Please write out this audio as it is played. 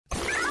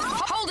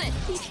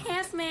He's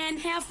half man,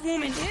 half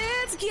woman.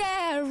 It's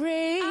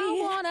Gary. I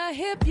wanna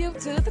hip you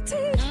to the T.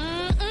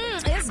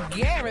 It's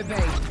Gary,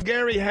 baby.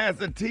 Gary has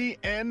the tea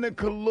and the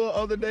color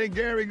of the day.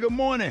 Gary, good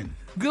morning.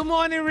 Good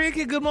morning,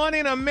 Ricky. Good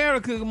morning,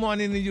 America. Good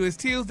morning to you. It's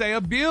Tuesday, a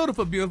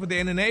beautiful, beautiful day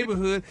in the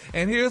neighborhood.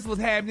 And here's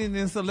what's happening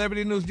in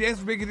celebrity news. Yes,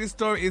 Ricky, this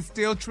story is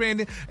still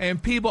trending,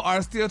 and people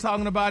are still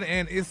talking about it,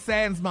 and it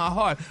saddens my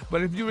heart.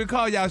 But if you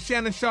recall, y'all,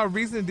 Shannon Sharp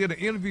recently did an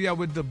interview, y'all,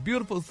 with the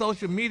beautiful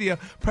social media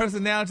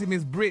personality,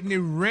 Miss Brittany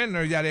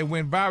Renner, y'all, that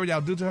went viral, y'all,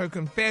 due to her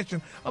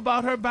confession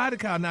about her body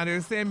count. Now,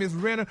 they're saying Miss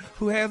Renner,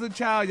 who has a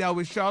child, y'all,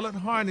 with Charlotte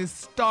Harness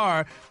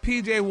star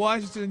P.J.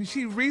 Washington,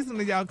 she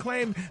recently, y'all,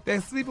 claimed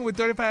that sleeping with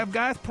 35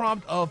 guys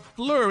prompted a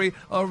flurry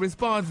of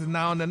responses.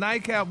 Now, on the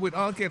nightcap with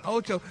Uncle and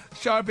Ocho,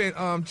 Sharp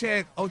and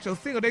Chad Ocho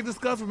Single, they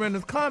discussed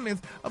Renner's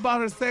comments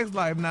about her sex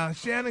life. Now,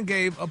 Shannon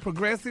gave a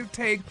progressive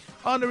take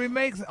on the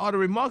remarks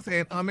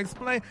and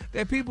explained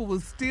that people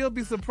would still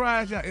be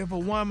surprised, y'all, if a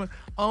woman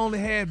only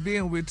had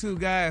been with two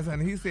guys.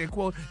 And he said,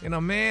 quote, in a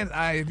man's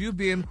eye, if you've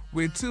been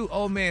with two,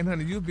 oh man,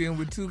 honey, you've been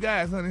with two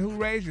guys, honey, who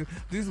raised you?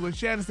 This is what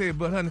Shannon said.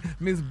 But, honey,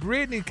 Miss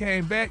Brittany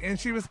came back and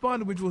she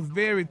responded, which was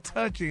very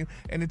touching,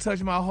 and it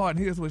touched my heart.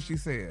 And here's what she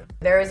said.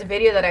 There was a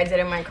video that I did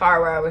in my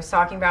car where I was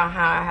talking about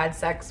how I had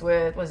sex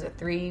with, was it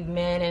 3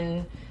 men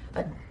in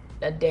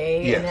a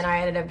day? Yes. And then I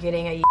ended up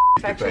getting a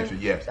infection.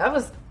 Yes.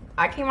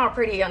 I came out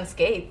pretty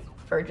unscathed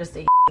for just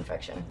a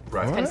infection,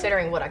 right,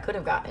 considering what I could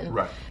have gotten.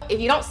 Right. If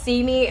you don't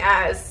see me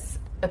as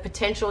a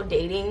potential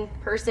dating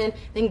person,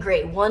 then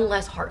great, one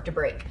less heart to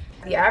break.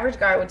 The average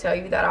guy would tell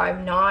you that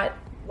I'm not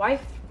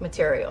wife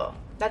material.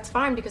 That's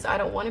fine, because I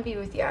don't want to be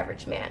with the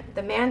average man.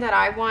 The man that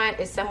I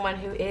want is someone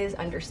who is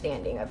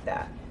understanding of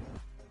that.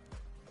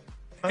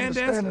 And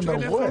that's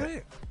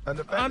correct.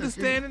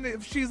 Understanding that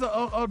if she's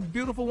a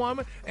beautiful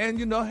woman and,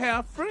 you know,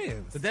 have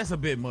friends. But that's a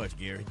bit much,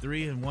 Gary.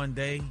 3 in one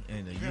day,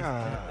 and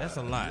that's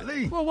a lot.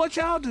 Well, what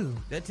y'all do?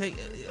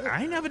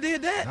 I ain't never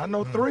did that. I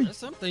know 3. There's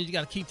some things you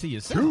got to keep to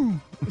yourself.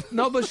 2.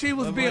 No, but she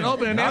was being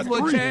open, and that's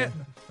what 3. Chad...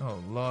 Oh,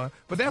 Lord.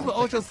 But that's what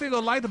Ocho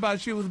Cinco liked about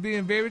it. She was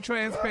being very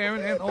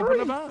transparent and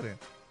open about it.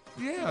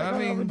 Yeah, I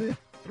mean...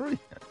 3.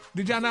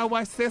 Did y'all not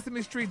watch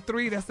Sesame Street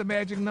 3? That's the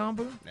magic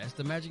number. That's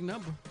the magic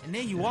number. And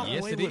then you walk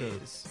away with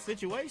is. a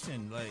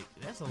situation. Like,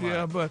 that's a lot.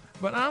 Yeah, but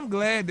I'm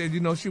glad that, you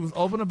know, she was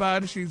open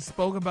about it. She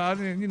spoke about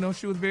it, and, you know,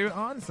 she was very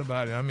honest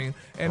about it. I mean,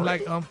 and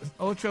like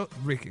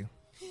Ricky.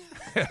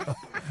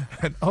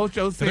 And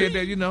Ocho said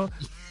that, you know.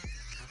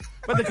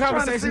 But the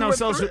conversation on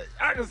social...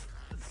 I just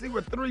see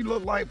what 3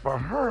 looked like for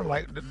her.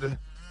 Like,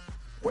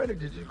 where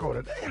did you go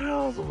to their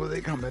house, or was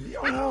they coming to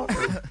your house?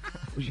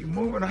 Was you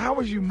moving? How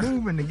was you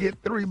moving to get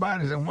 3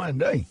 bodies in one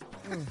day?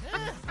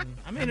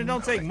 I mean, it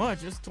don't take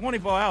much. It's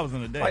 24 hours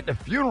in a day. Like the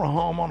funeral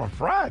home on a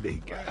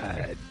Friday.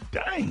 God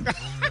dang.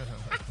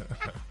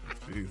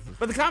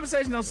 But the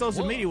conversation on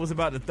social media was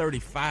about the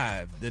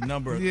 35, the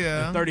number,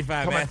 the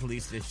 35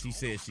 athletes that she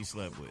said she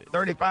slept with.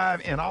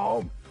 35 in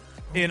all?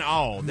 In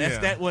all.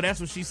 That's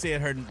what she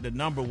said the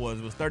number was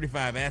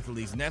 35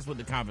 athletes, and that's what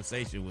the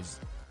conversation was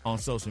on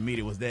social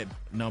media. Was that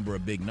number a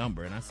big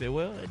number? And I said,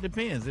 well, it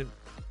depends.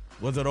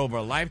 Was it over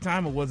a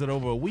lifetime or was it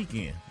over a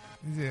weekend?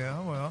 Yeah,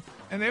 well,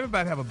 and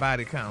everybody have a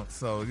body count,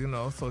 so, you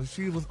know, so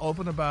she was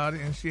open about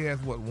it, and she has,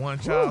 one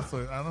child,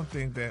 so I don't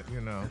think that,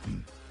 you know,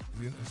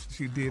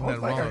 she did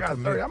nothing wrong. I got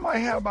 30. I might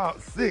have about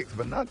 6,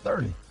 but not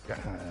 30.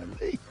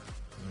 Golly.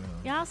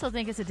 Yeah, I also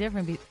think it's a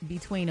difference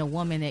between a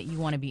woman that you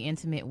want to be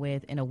intimate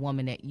with and a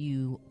woman that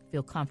you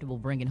feel comfortable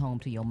bringing home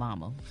to your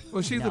mama.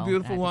 Well, she's a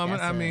beautiful woman.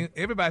 I mean,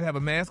 everybody have a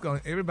mask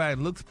on.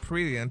 Everybody looks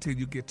pretty until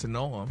you get to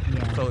know them.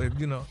 Yeah. So, if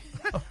you know.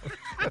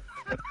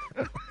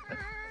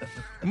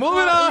 Moving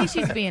on. At least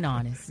she's being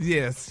honest.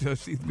 Yes, so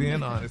she's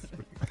being honest.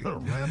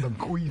 Random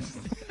quiz.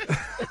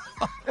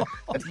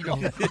 You know,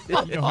 her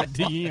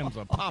DMs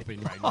are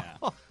popping right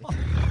now.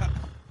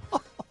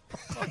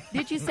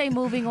 Did you say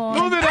moving on?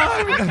 Moving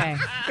on. Okay.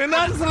 In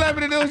other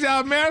celebrity news,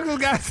 y'all, America's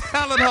Got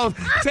Talent host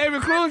Terry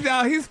Crews,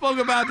 y'all, he spoke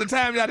about the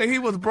time, y'all, that he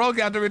was broke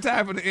after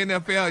retiring from the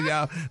NFL,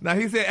 y'all. Now,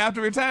 he said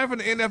after retiring from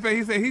the NFL,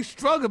 he said he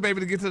struggled, baby,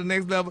 to get to the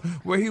next level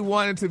where he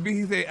wanted to be.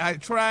 He said, I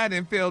tried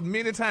and failed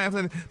many times,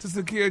 honey, to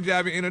secure a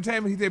job in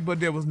entertainment. He said, but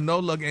there was no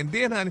luck. And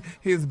then, honey,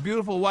 his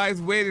beautiful wife's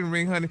wedding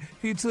ring, honey,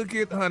 he took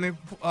it, honey,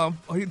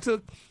 he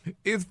took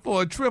it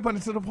for a trip, honey,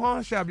 to the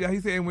pawn shop, y'all. He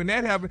said, and when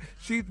that happened,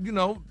 she, you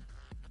know,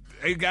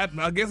 he got,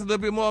 I guess, a little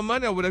bit more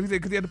money or whatever. He said,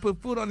 because he had to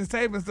put food on his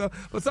table and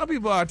stuff. But some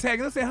people are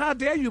attacking. They say, how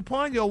dare you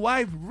pawn your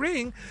wife's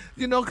ring,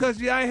 you know,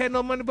 because you ain't had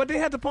no money. But they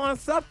had to pawn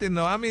something,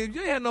 though. I mean, if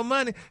you ain't had no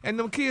money and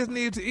them kids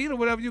need to eat or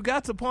whatever, you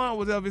got to pawn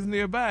whatever is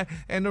nearby.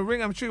 And the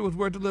ring, I'm sure, was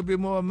worth a little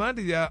bit more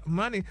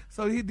money.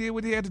 So he did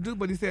what he had to do.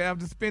 But he said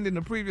after spending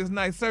the previous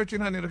night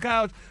searching, honey, the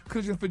couch,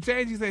 cushions for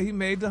change, he said he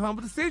made the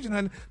humble decision,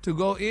 honey, to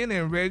go in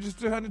and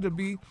register, honey, to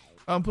be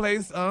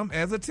placed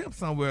as a temp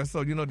somewhere.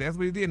 So, that's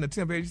what he did. And the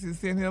temp agency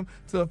sent him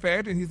to a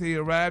factory, and he said he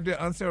arrived there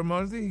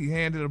unceremoniously. He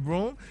handed a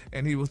broom,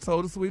 and he was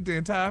told to sweep the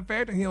entire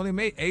factory, and he only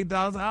made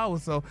 $8 an hour.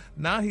 So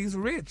now he's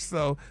rich.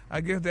 So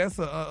I guess that's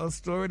a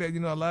story that,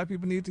 a lot of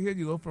people need to hear.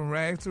 You go from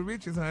rags to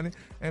riches, honey,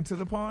 and to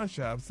the pawn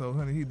shop. So,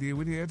 honey, he did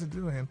what he had to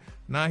do, and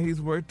now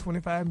he's worth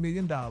 $25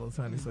 million,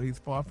 honey. So he's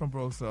far from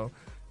broke. So,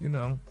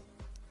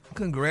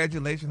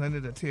 congratulations,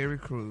 honey, to Terry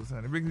Crews,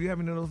 honey. Rick, do you have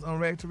any of those on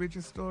Rag to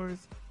Riches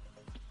stories?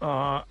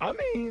 I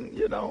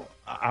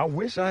I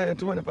wish I had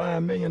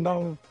 $25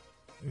 million.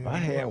 If I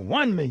had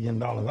 $1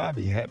 million, I'd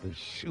be happy.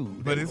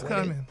 Shoot. But it's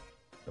coming.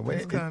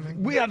 It's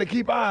coming. We got to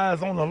keep our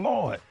eyes on the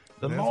Lord.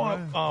 The That's Lord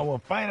right. will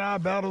fight our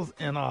battles,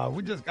 and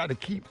we just got to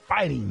keep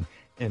fighting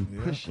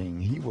and pushing.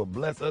 He will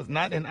bless us,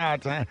 not in our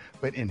time,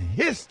 but in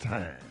His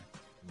time.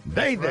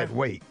 They that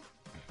wait.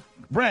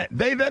 Brent,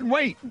 they that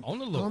wait On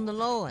the Lord. On the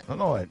Lord. the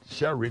Lord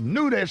shall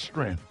renew their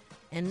strength.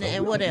 And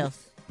what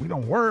else? We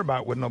don't worry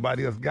about what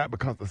nobody else got,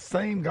 because the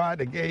same God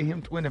that gave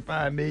him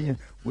 $25 million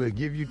will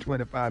give you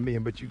 $25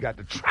 million, but you got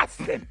to trust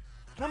him.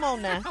 Come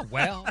on now.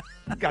 Well,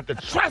 You got to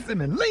trust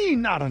him and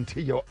lean not unto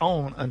your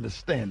own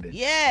understanding.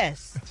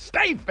 Yes.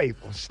 Stay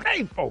faithful.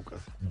 Stay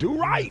focused. Do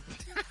right.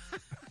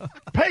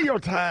 Pay your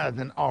tithes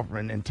and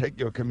offering and take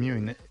your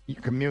communion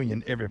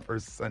every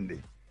first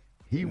Sunday.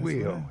 He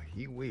will. right.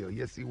 He will.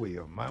 Yes, he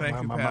will.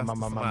 Thank you, Pastor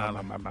Smiley.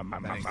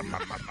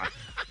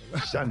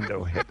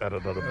 Shando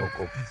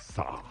hetadadadaboko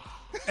sa.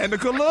 And the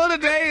color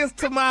today is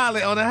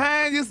tamale. On the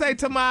hand, you say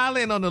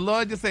tamale, and on the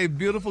Lord, you say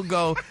beautiful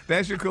gold.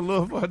 That's your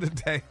color for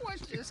today.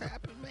 what just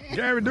happened, man?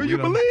 Gary, do We you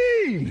don't-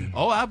 believe?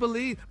 Oh, I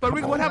believe. But,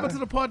 Rick, Come what on, happened to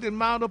man. the part that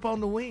mount up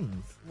on the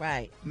wings?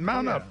 Right.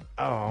 Mount up.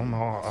 Oh,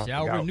 no. I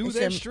Shall forgot. renew It's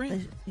their a-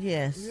 strength.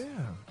 Yes.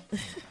 Yeah.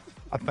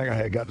 I think I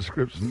had got the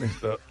scriptures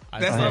mixed up.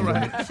 That's all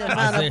right. Shall mount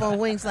up Isaiah- on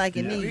wings like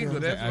an Eagle, eagle.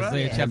 that's right.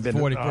 Isaiah chapter Been-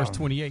 40, verse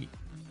 28.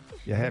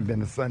 You haven't been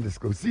to Sunday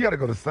school. See, you got to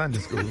go to Sunday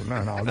school and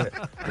learn all that.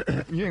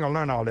 You ain't going to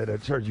learn all that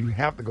at church. You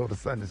have to go to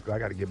Sunday school. I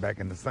got to get back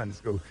into Sunday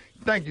school.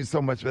 Thank you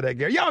so much for that,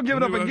 Gary. Y'all give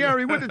it up for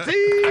Gary with the T.